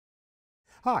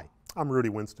Hi, I'm Rudy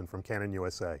Winston from Canon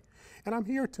USA, and I'm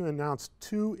here to announce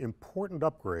two important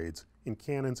upgrades in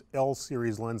Canon's L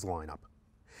series lens lineup.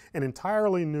 An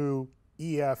entirely new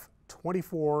EF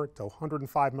 24 to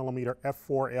 105mm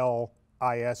f4L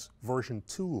IS version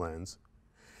 2 lens,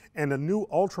 and a new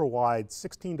ultra-wide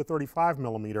 16 to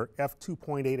 35mm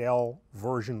f2.8L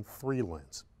version 3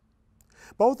 lens.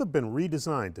 Both have been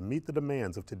redesigned to meet the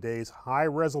demands of today's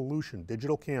high-resolution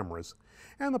digital cameras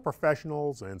and the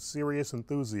professionals and serious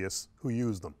enthusiasts who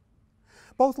use them.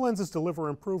 Both lenses deliver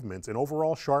improvements in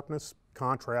overall sharpness,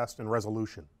 contrast, and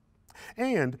resolution.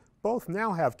 And both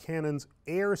now have Canon's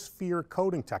air sphere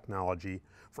coating technology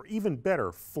for even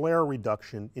better flare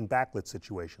reduction in backlit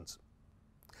situations.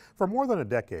 For more than a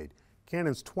decade,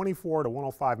 Canon's 24 to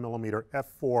 105mm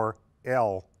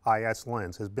f4L IS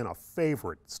lens has been a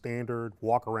favorite standard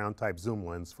walk-around type zoom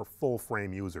lens for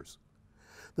full-frame users.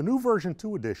 The new version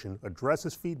 2 edition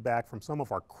addresses feedback from some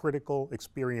of our critical,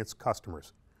 experienced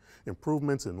customers,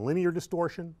 improvements in linear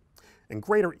distortion, and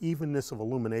greater evenness of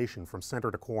illumination from center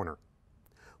to corner.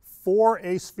 4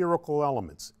 aspherical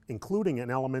elements, including an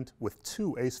element with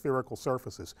 2 aspherical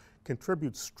surfaces,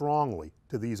 contribute strongly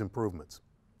to these improvements.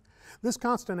 This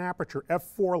constant aperture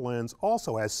f4 lens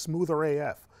also has smoother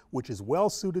AF, which is well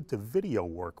suited to video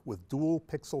work with dual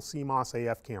pixel CMOS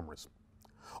AF cameras.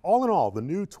 All in all, the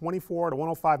new 24 to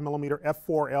 105mm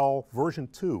f4L version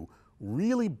 2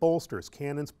 really bolsters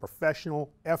Canon's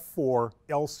professional f4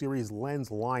 L series lens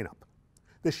lineup.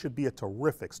 This should be a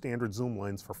terrific standard zoom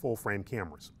lens for full-frame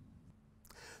cameras.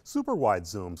 Super wide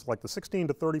zooms like the 16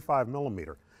 to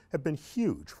 35mm have been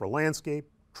huge for landscape,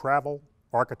 travel,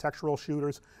 architectural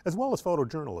shooters, as well as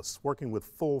photojournalists working with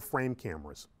full-frame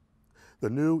cameras. The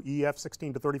new EF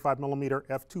 16 to 35mm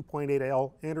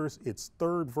f2.8L enters its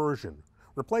third version,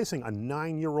 replacing a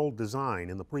 9-year-old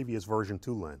design in the previous version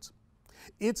 2 lens.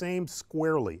 It's aimed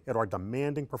squarely at our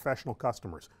demanding professional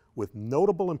customers with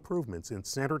notable improvements in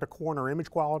center-to-corner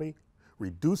image quality,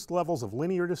 reduced levels of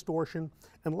linear distortion,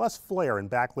 and less flare in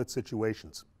backlit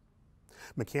situations.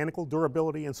 Mechanical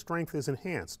durability and strength is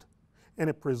enhanced, and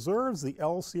it preserves the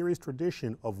L series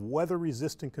tradition of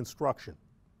weather-resistant construction.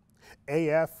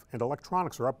 AF and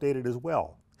electronics are updated as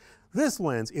well. This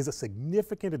lens is a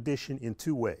significant addition in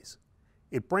 2 ways.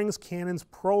 It brings Canon's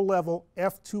pro-level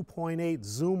f2.8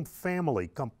 zoom family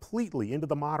completely into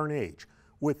the modern age,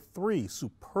 with 3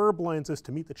 superb lenses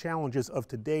to meet the challenges of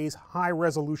today's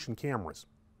high-resolution cameras.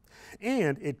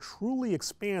 And it truly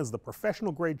expands the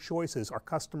professional-grade choices our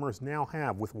customers now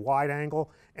have with wide-angle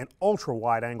and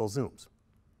ultra-wide-angle zooms.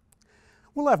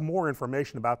 We'll have more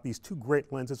information about these 2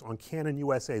 great lenses on Canon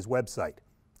USA's website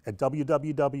at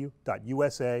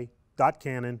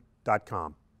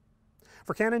www.usa.canon.com.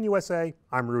 For Canon USA,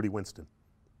 I'm Rudy Winston.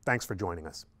 Thanks for joining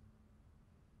us.